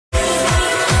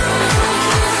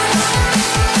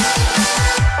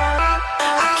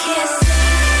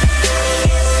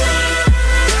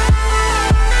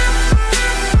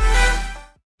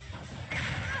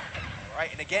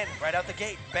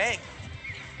Bang,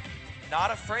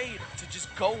 not afraid to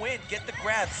just go in, get the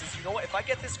grab. Says, you know what, if I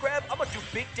get this grab, I'm gonna do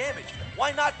big damage.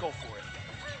 Why not go for it?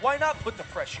 Why not put the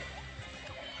pressure?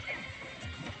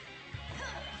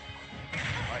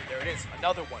 All right, there it is,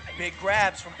 another one. Big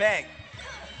grabs from Bang.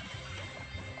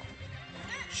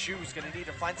 Shu's gonna need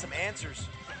to find some answers.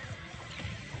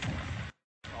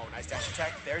 Oh, nice dash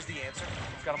attack. There's the answer.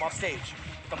 He's got him off stage.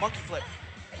 The monkey flip.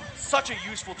 Such a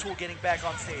useful tool getting back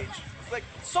on stage. Like,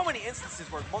 so many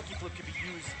instances where monkey flip can be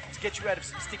used to get you out of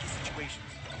some sticky situations.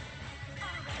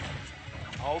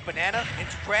 Oh, banana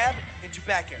into grab, into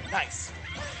back air. Nice.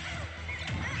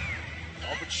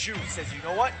 Oh, but Shu says, you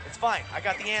know what? It's fine. I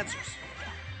got the answers.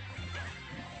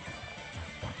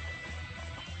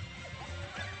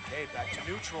 Okay, back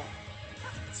to neutral.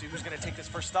 Let's see who's going to take this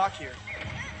first stock here.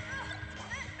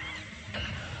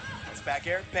 That's back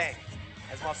air. Bang.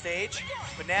 Has him off stage.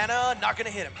 Banana, not going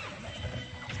to hit him.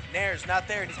 Nair's not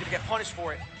there, and he's going to get punished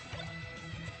for it.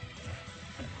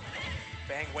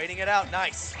 Bang, waiting it out.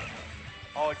 Nice.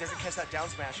 Oh, it doesn't catch that down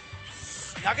smash.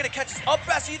 Not going to catch his up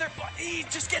pass either, but he's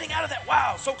just getting out of that.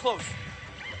 Wow, so close.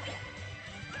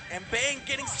 And Bang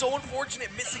getting so unfortunate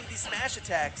missing these smash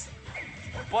attacks.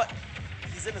 But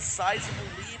he's in a sizable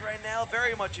lead right now,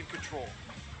 very much in control.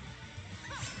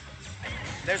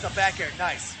 There's a back air,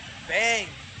 nice. Bang,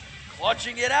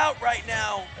 clutching it out right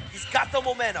now. He's got the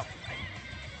momentum.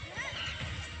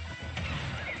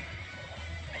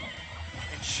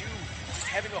 And Shu just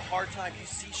having a hard time. You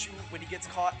see Shu when he gets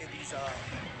caught in these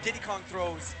Diddy Kong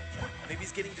throws. Maybe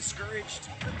he's getting discouraged,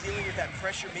 dealing with that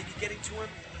pressure, maybe getting to him,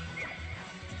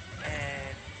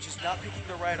 and just not picking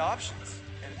the right options.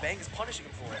 And Bang is punishing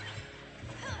him for it.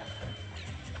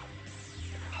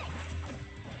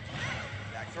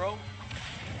 Back throw.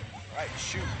 All right,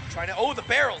 Shu trying to, oh, the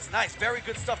barrels. Nice, very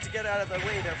good stuff to get out of the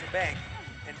way there for Bang.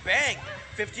 And Bang,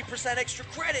 50% extra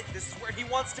credit. This is where he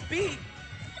wants to be.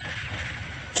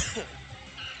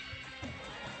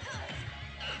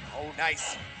 Oh,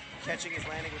 nice. Catching his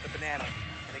landing with the banana.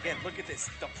 And again, look at this.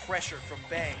 The pressure from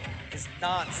Bang is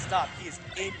non-stop. He is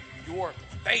in your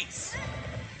face.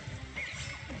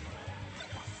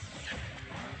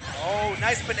 Oh,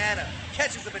 nice banana.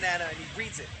 Catches the banana and he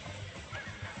reads it.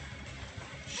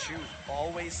 Shu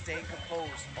always staying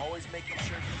composed, always making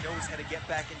sure he knows how to get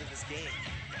back into this game.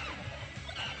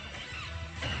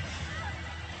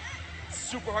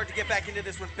 Super hard to get back into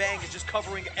this when Bang is just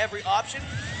covering every option.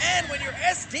 And when you're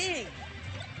SDing.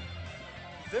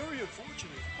 Very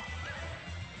unfortunate.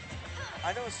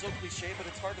 I know it's so cliche, but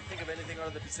it's hard to think of anything other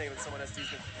than to say when someone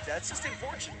SDs. That's just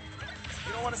unfortunate.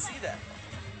 You don't want to see that.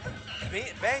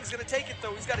 Bang's gonna take it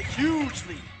though. He's got a huge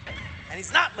lead. And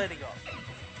he's not letting up.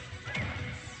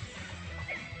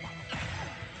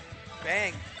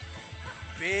 Bang.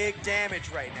 Big damage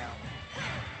right now.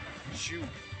 Shu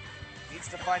needs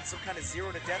to find some kind of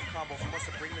 0 to death combo if he wants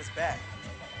to bring this back.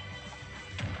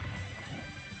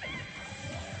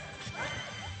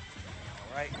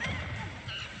 Alright.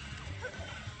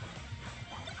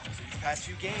 So these past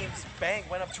few games, Bang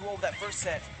went up 2-0 that first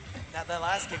set. Now that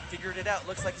last game, figured it out.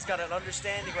 Looks like he's got an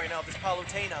understanding right now of this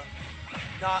Palutena.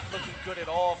 Not looking good at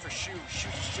all for Shu.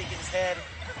 Shu's just shaking his head.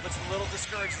 Looks a little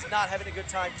discouraged. He's not having a good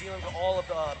time dealing with all of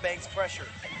Bang's pressure.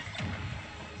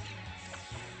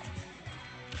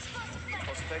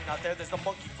 Close thing, not there. There's the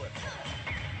monkey flip.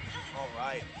 All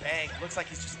right, Bang looks like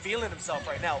he's just feeling himself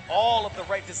right now. All of the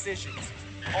right decisions,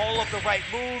 all of the right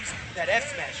moves. That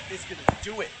F smash is gonna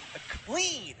do it. A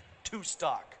clean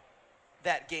 2-stock.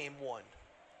 That game won.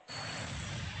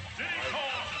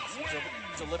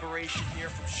 Deliberation here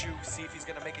from Shu. See if he's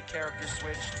gonna make a character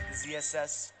switch to the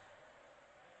ZSS.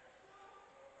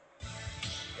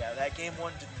 Yeah, that game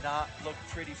one did not look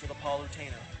pretty for the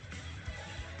Palutena.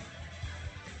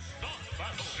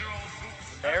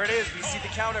 There it is. We see the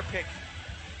counter pick.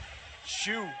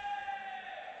 Shu.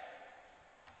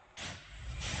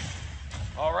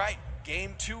 All right,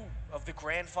 game 2 of the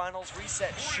Grand Finals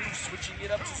reset. Shu switching it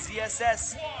up to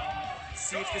ZSS.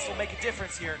 See if this will make a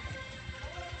difference here.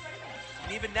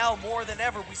 And even now, more than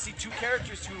ever, we see 2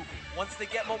 characters who, once they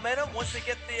get momentum, once they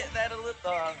get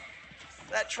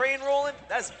that train rolling,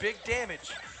 that's big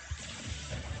damage.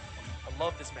 I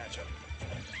love this matchup.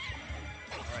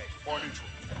 All right, more neutral.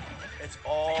 It's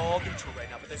all neutral right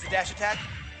now, but there's a dash attack.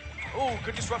 Oh,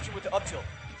 good disruption with the up tilt.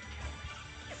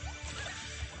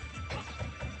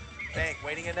 Bang,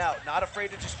 waiting it out. Not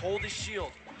afraid to just hold his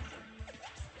shield.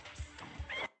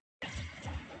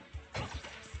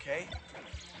 Okay.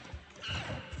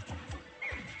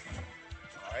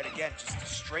 All right, again, just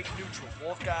straight neutral.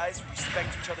 Both guys respect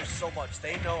each other so much.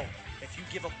 They know if you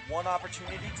give them one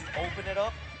opportunity to open it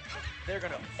up, they're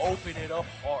going to open it up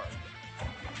hard.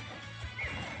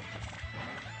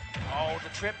 Oh, the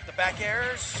trip, the back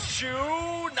air, Shu,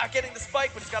 not getting the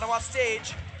spike, but he's got him off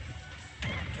stage.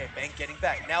 Okay, Bang getting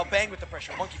back. Now Bang with the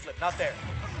pressure, monkey flip, not there.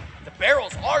 The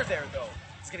barrels are there, though.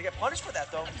 He's gonna get punished for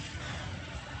that, though.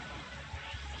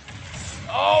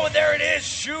 Oh, and there it is,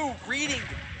 Shu reading.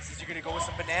 Says you're gonna go with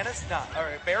some bananas? Nah, all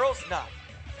right, barrels? Nah.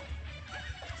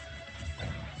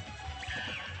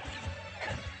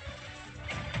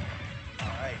 All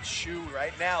right, Shu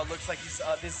right now looks like he's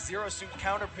this zero suit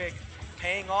counter pick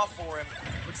paying off for him.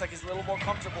 Looks like he's a little more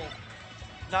comfortable.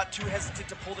 Not too hesitant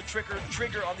to pull the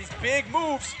trigger on these big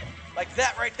moves like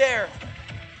that right there.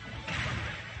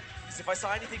 Because if I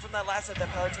saw anything from that last set, that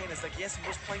Palutena is like, yes, he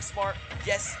was playing smart.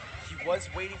 Yes, he was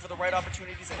waiting for the right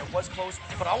opportunities, and it was close.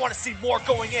 But I want to see more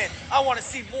going in. I want to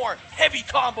see more heavy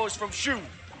combos from Shu.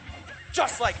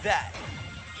 Just like that.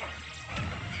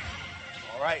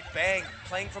 All right, Bang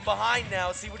playing from behind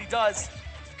now. See what he does.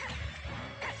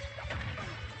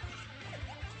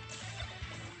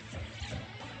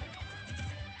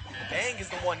 Bang is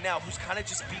the one now who's kind of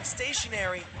just being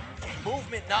stationary.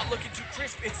 Movement not looking too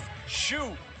crisp. It's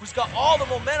Shu who's got all the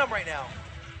momentum right now.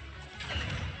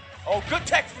 Oh, good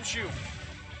tech from Shu.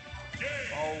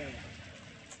 Oh.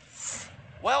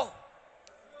 Well,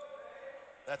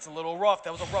 that's a little rough.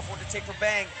 That was a rough one to take for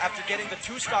Bang. After getting the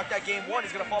 2-stock that game 1,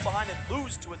 he's going to fall behind and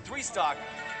lose to a 3-stock.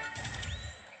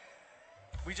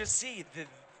 We just see the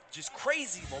just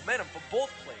crazy momentum from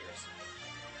both players.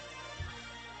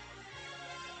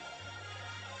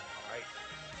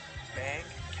 Bang,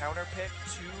 counter pick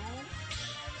to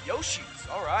Yoshi's.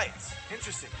 All right,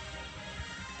 interesting.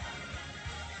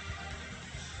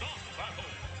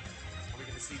 Are we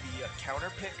going to see the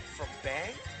counter pick from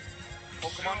Bang?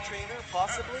 Pokemon trainer,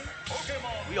 possibly?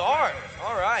 We are.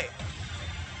 All right.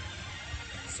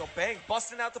 So Bang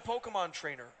busting out the Pokemon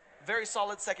trainer. Very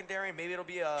solid secondary. Maybe it'll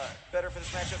be better for this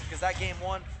matchup because that game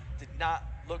 1 did not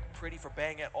look pretty for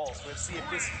Bang at all. So let's see if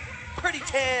this pretty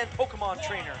tan Pokemon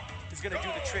trainer is going to do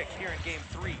the trick here in game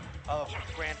 3 of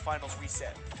the Grand Finals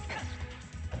reset.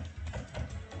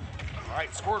 All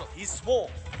right, Squirtle, he's small,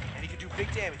 and he can do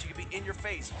big damage. He can be in your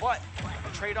face, but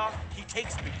the trade-off, he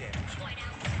takes big damage.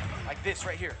 Like this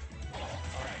right here. All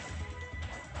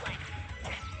right.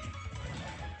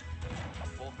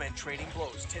 Both men trading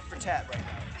blows, tit for tat right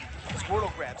now.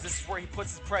 Squirtle grabs, this is where he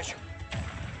puts his pressure.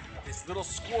 This little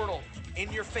Squirtle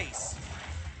in your face.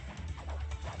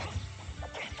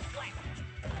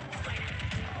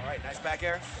 All right, nice back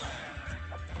air.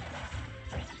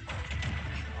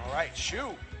 All right,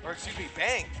 Shu, or excuse me,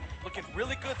 Bang, looking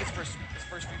really good this first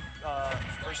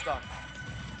stock.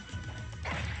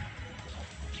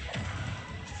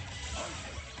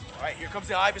 All right, here comes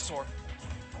the Ivysaur.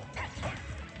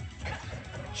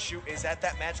 Shu is at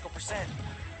that magical percent.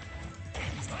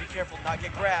 Needs to be careful, not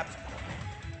get grabbed.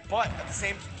 But at the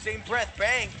same breath,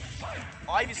 Bang,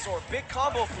 Ivysaur, big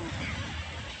combo food.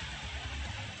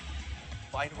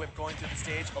 Vine Whip going through the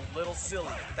stage, a little silly,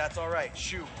 but that's all right.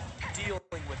 Shu dealing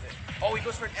with it. Oh, he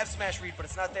goes for an F smash read, but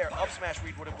it's not there. Up smash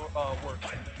read would have worked.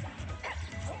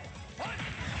 All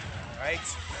right,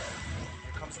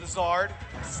 here comes the Zard.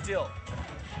 Still,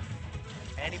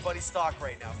 anybody's stock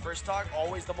right now. First stock,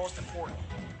 always the most important.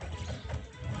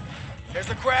 There's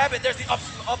the grab, and there's the up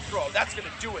throw. That's gonna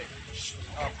do it.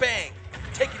 Bang,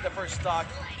 taking the first stock.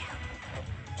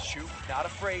 Shu, not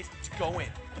afraid to go in.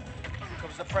 Here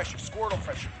comes the pressure, Squirtle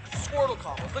pressure. Squirtle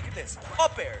combos, look at this.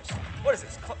 Up airs. What is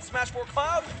this, Smash 4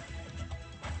 Cloud?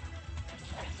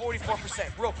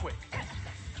 44%, real quick.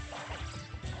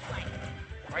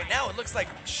 Right now, it looks like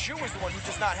Shu is the one who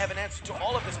does not have an answer to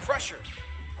all of this pressure.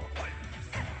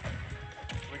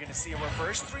 We're gonna see a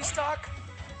reverse 3-stock.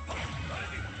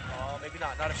 Maybe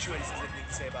not if Shu has anything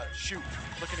to say about it. Shu,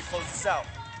 looking to close this out.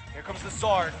 Here comes the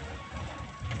Zard.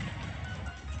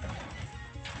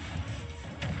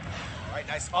 All right,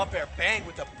 nice up air. Bang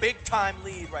with a big time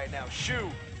lead right now.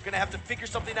 Shu gonna have to figure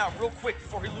something out real quick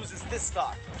before he loses this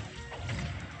stock.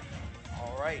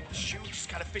 All right, Shu just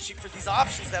kind of fishing for these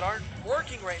options that aren't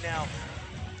working right now.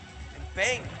 And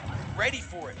Bang, ready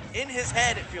for it. In his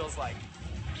head, it feels like.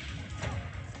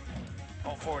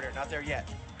 Oh, forward air, not there yet.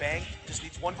 Bang just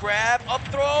needs one grab. Up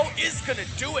throw is gonna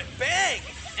do it. Bang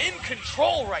in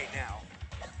control right now.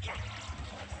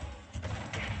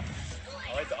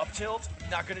 All right, the up tilt,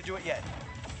 not gonna do it yet.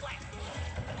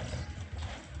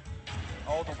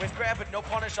 Oh, the whiff grab, but no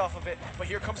punish off of it. But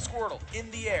here comes Squirtle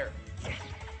in the air.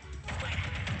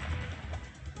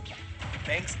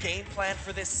 Bang's game plan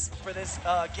for this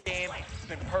game has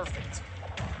been perfect.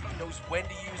 He knows when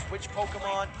to use which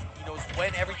Pokemon. He knows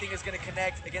when everything is going to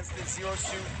connect against the Zero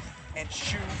Suit, and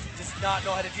Shu does not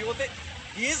know how to deal with it.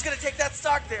 He is going to take that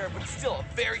stock there, but still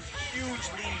a very huge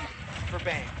lead for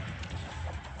Bang.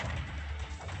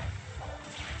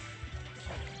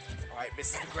 All right,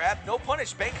 misses the grab. No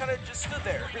punish. Bang kind of just stood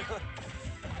there.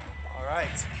 All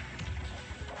right.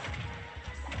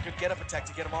 Good get-up attack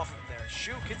to get him off of him there.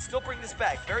 Shu can still bring this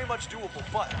back. Very much doable,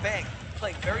 but Bang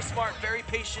playing very smart, very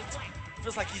patient.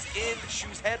 Feels like he's in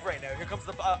Shu's head right now. Here comes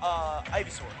the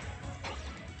Ivysaur.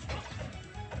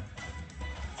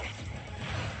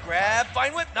 Grab,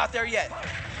 Vine Whip, not there yet.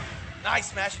 Nice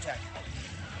smash attack.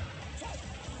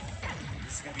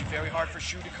 This is going to be very hard for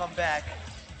Shu to come back.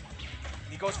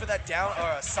 He goes for that down or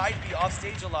a side B off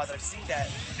stage a lot. I've seen that,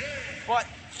 but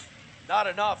not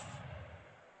enough.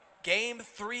 Game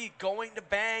 3 going to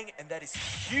Bang, and that is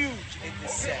huge in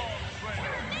this set.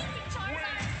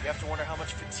 You have to wonder how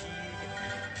much fatigue,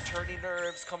 turning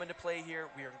nerves come into play here.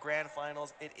 We are in grand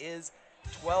finals. It is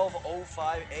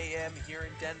 12:05 a.m. here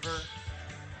in Denver.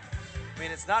 I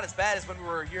mean, it's not as bad as when we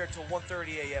were here until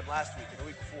 1:30 a.m. last week and the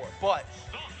week before, but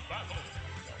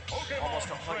almost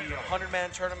a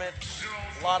 100-man tournament.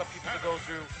 A lot of people to go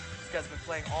through. These guys have been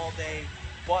playing all day,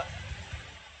 but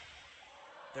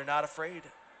they're not afraid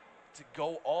to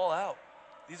go all out.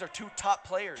 These are two top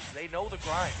players. They know the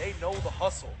grind. They know the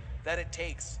hustle that it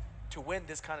takes to win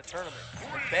this kind of tournament.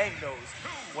 And Bang knows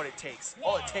what it takes.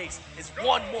 All it takes is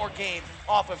one more game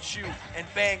off of Shu, and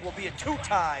Bang will be a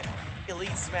 2-time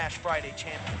Elite Smash Friday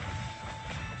champion.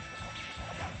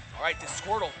 All right, this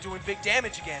Squirtle doing big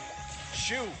damage again.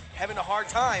 Shu having a hard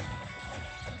time.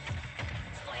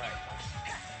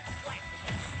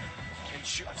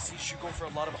 I've seen Shu go for a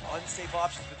lot of unsafe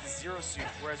options with the Zero Suit,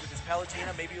 whereas with his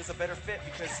Palutena, maybe it was a better fit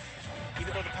because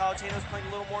even though the Palutena was playing a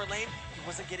little more lane, he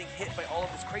wasn't getting hit by all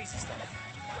of this crazy stuff.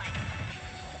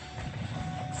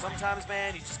 Sometimes,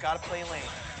 man, you just gotta play lane.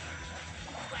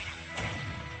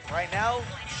 Right now,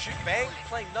 Bang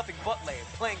playing nothing but lane,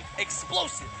 playing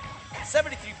explosive,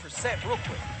 73% real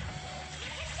quick.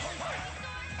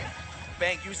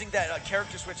 Bang using that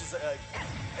character switch as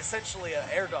essentially an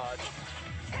air dodge.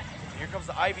 Here comes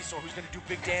the Ivysaur, who's going to do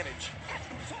big damage.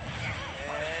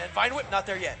 And Vine Whip, not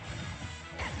there yet.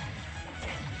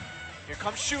 Here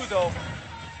comes Shu, though.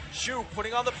 Shu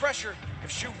putting on the pressure.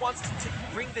 If Shu wants to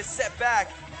bring this set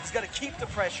back, he's got to keep the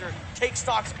pressure, take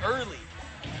stocks early.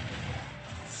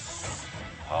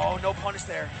 Oh, no punish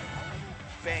there.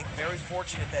 Bang, very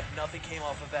fortunate that nothing came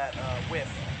off of that whiff.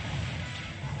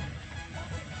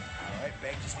 All right,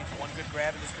 Bang just needs one good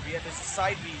grab, and this could be it. There's a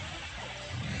side B.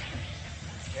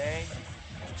 Okay,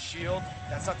 shield,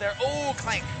 that's not there. Oh,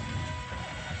 clank.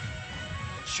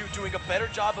 And Shu doing a better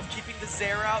job of keeping the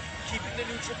Zair out, keeping the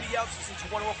neutral B out, so since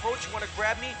you want to approach, you want to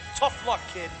grab me, tough luck,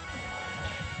 kid.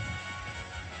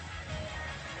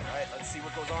 All right, let's see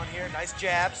what goes on here. Nice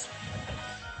jabs.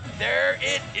 There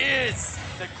it is.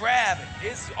 The grab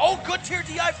is, oh, good tier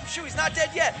DI from Shu. He's not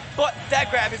dead yet, but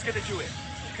that grab is gonna do it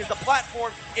because the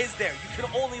platform is there. You can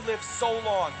only live so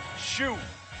long. Shu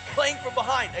playing from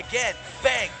behind again.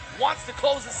 Bang wants to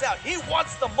close this out. He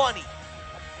wants the money.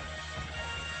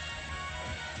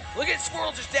 Look at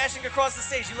Squirrel just dashing across the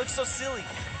stage. He looks so silly.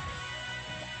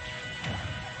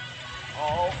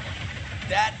 Oh,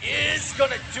 that is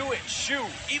gonna do it. Shu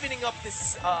evening up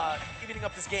this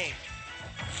game.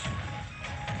 All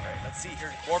right, let's see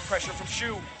here. More pressure from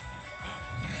Shu.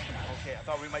 Okay, I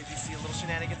thought we might see a little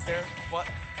shenanigans there, but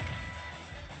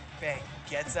Bang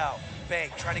gets out.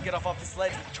 Bang trying to get off this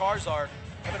ledge with Charizard.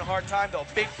 Having a hard time though.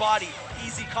 Big body,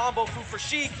 easy combo food for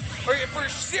Sheik, or for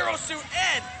Zero Suit,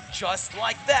 and just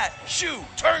like that, Shu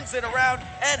turns it around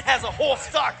and has a whole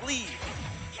stock lead.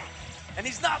 And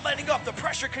he's not letting up. The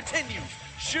pressure continues.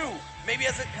 Shu maybe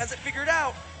has it figured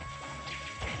out.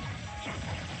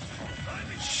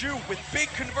 Shu with big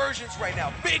conversions right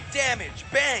now. Big damage.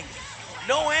 Bang.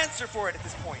 No answer for it at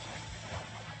this point.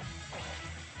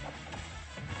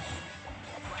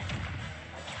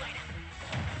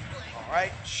 All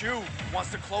right, Shu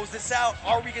wants to close this out.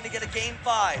 Are we going to get a game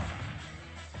 5?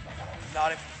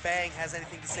 Not if Bang has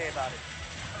anything to say about it.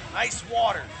 Nice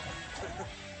water. All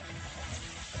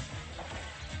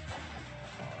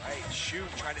right, Shu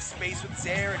trying to space with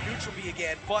Zair and neutral B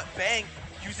again, but Bang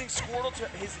using Squirtle to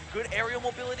his good aerial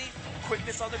mobility,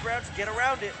 quickness on the ground to get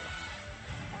around it.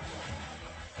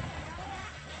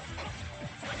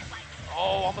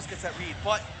 Oh, almost gets that read,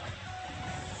 but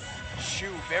Shu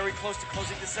very close to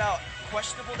closing this out.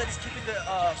 Questionable that he's keeping the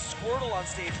Squirtle on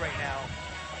stage right now.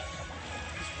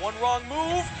 Just one wrong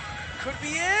move, could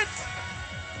be it.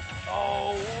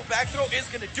 Oh, back throw is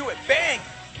gonna do it. Bang,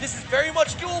 this is very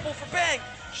much doable for Bang.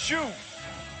 Shu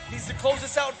needs to close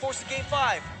this out and force a game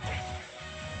 5.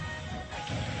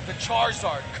 The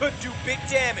Charizard could do big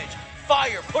damage.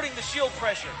 Fire, putting the shield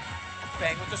pressure.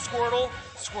 Bang with the Squirtle.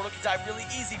 Squirtle can die really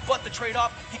easy, but the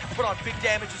trade-off, he can put on big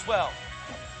damage as well.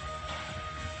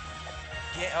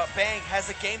 Bang has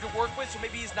a game to work with, so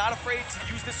maybe he's not afraid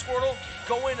to use this Squirtle.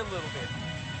 Go in a little bit.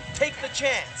 Take the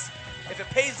chance. If it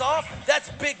pays off, that's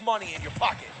big money in your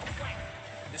pocket.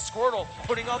 This Squirtle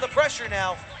putting on the pressure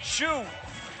now. Shu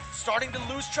starting to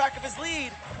lose track of his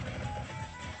lead.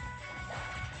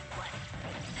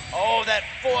 Oh, that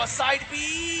for side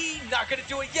B. Not going to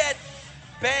do it yet.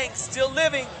 Bang still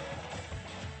living.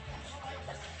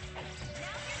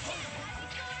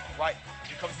 Right,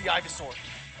 here comes the Ivysaur.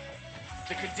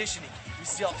 The conditioning. We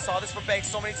saw this from Bang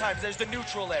so many times. There's the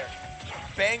neutral there.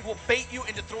 Bang will bait you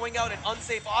into throwing out an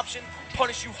unsafe option,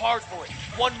 punish you hard for it.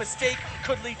 One mistake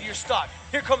could lead to your stock.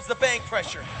 Here comes the Bang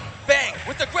pressure. Bang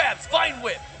with the grabs, Vine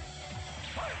Whip.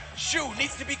 Shu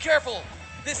needs to be careful.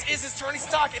 This is his turning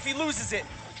stock if he loses it.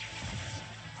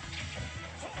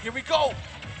 Here we go.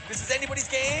 This is anybody's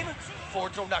game.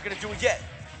 Forward throw, not gonna do it yet.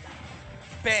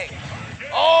 Bang.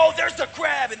 Oh, there's the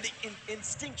grab and the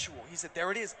instinctual. He said,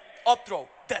 there it is. Up throw,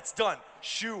 that's done.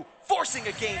 Shu forcing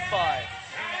a game 5.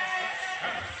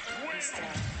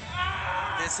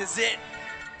 This is it.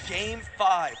 Game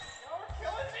 5.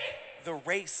 The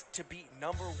race to beat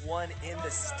 #1 in the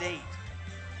state.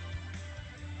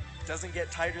 Doesn't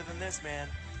get tighter than this, man.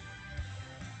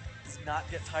 Does not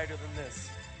get tighter than this.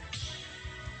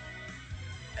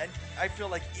 And I feel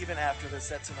like even after the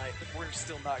set tonight, we're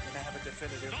still not going to have a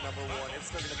definitive #1. It's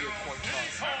still going to be a coin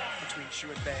toss between Shu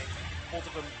and Bang. Both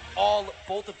of them,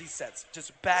 both of these sets,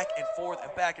 just back and forth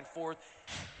and back and forth.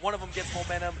 One of them gets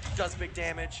momentum, does big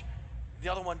damage. The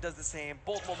other one does the same.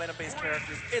 Both momentum-based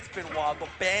characters. It's been wild, but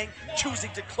Bang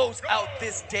choosing to close out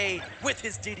this day with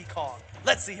his Diddy Kong.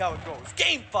 Let's see how it goes.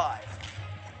 Game 5.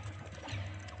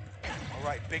 All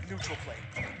right, big neutral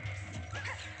play.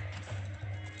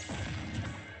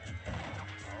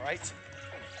 All right.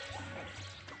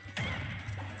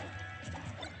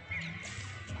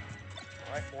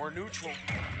 All right, more neutral.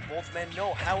 Both men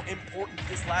know how important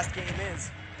this last game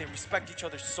is. They respect each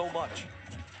other so much.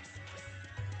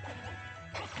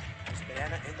 There's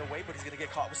banana in the way, but he's gonna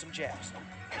get caught with some jabs.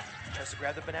 Tries to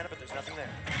grab the banana, but there's nothing there.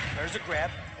 There's a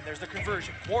grab, and there's the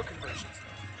conversion. More conversions.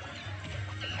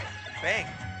 Bang.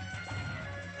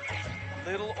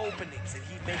 Little openings, and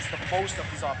he makes the most of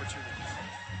these opportunities.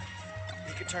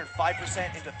 He can turn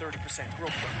 5% into 30% real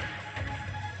quick.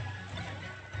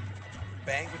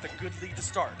 Bang with a good lead to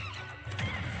start.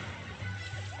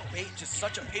 Bait, just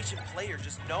such a patient player,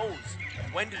 just knows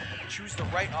when to choose the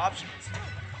right options.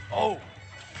 Oh,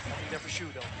 nothing there for Shu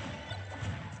though.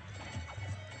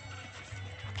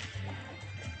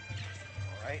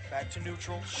 All right, back to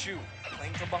neutral. Shu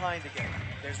playing from behind again.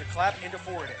 There's the clap into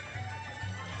forward air.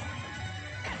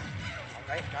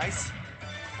 All right, nice,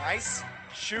 nice.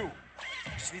 Shu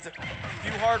just needs a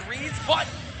few hard reads, but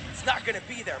it's not gonna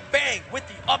be there. Bang with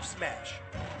the up smash.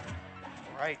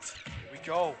 All right, here we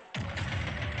go.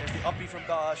 There's the up B from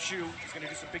Shu. He's gonna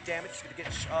do some big damage. He's gonna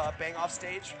get Bang off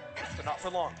stage, but not for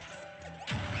long.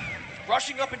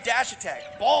 Rushing up and dash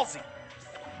attack, ballsy.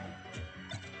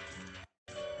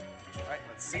 All right,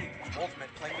 let's see.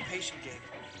 Ultimate playing the patient game.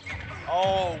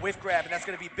 Oh, whiff grab, and that's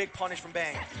gonna be a big punish from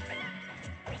Bang.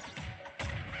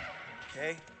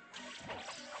 Okay.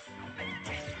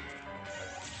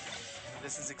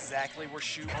 This is exactly where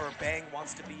Shu or Bang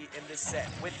wants to be in this set.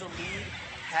 With the lead,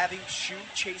 having Shu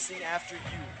chasing after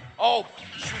you. Oh,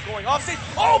 Shu going off stage.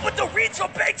 Oh, but the reads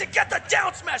from Bang to get the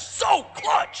down smash. So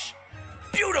clutch.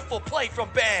 Beautiful play from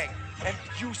Bang. And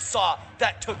you saw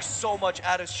that took so much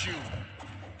out of Shu.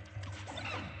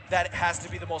 That has to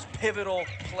be the most pivotal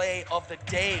play of the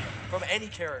day from any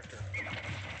character.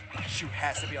 Shu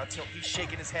has to be on tilt. He's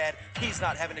shaking his head. He's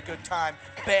not having a good time.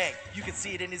 Bang. You can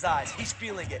see it in his eyes. He's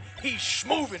feeling it. He's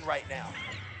schmoving right now.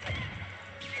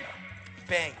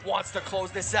 Bang wants to close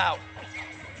this out.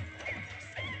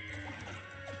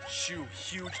 Shu,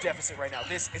 huge deficit right now.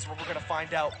 This is where we're going to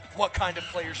find out what kind of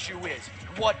player Shu is.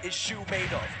 What is Shu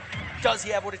made of? Does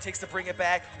he have what it takes to bring it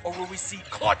back? Or will we see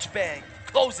clutch Bang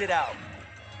close it out?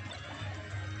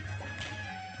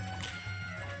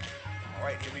 All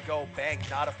right, here we go. Bang,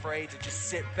 not afraid to just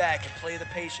sit back and play the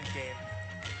patient game.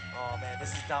 Oh, man,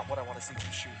 this is not what I want to see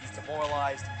from Shu. He's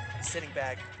demoralized. He's sitting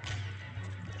back.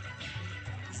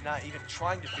 He's not even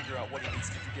trying to figure out what he needs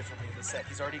to do differently in the set.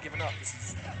 He's already given up. This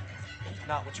is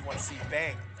not what you want to see.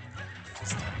 Bang.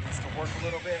 Just needs to work a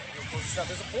little bit. There's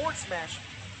a forward smash.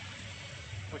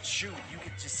 But Shu, you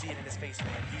can just see it in his face,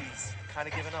 man. He's kind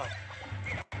of given up.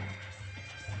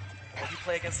 When you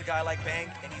play against a guy like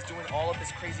Bang and he's doing all of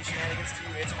this crazy shenanigans to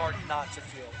you, it's hard not to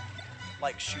feel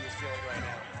like Shu is feeling right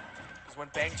now. Because when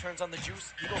Bang turns on the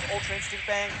juice, he goes Ultra Instinct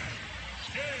Bang.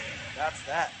 That's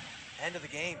that. End of the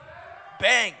game.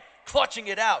 Bang clutching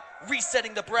it out,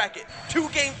 resetting the bracket. 2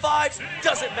 Game 5s,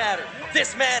 doesn't matter.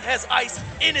 This man has ice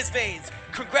in his veins.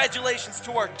 Congratulations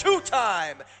to our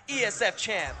 2-time ESF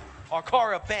champ,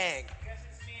 AcaRa Bang.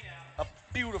 A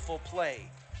beautiful play.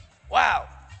 Wow.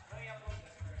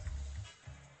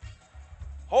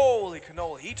 Holy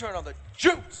cannoli, he turned on the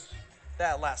juice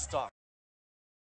that last stock.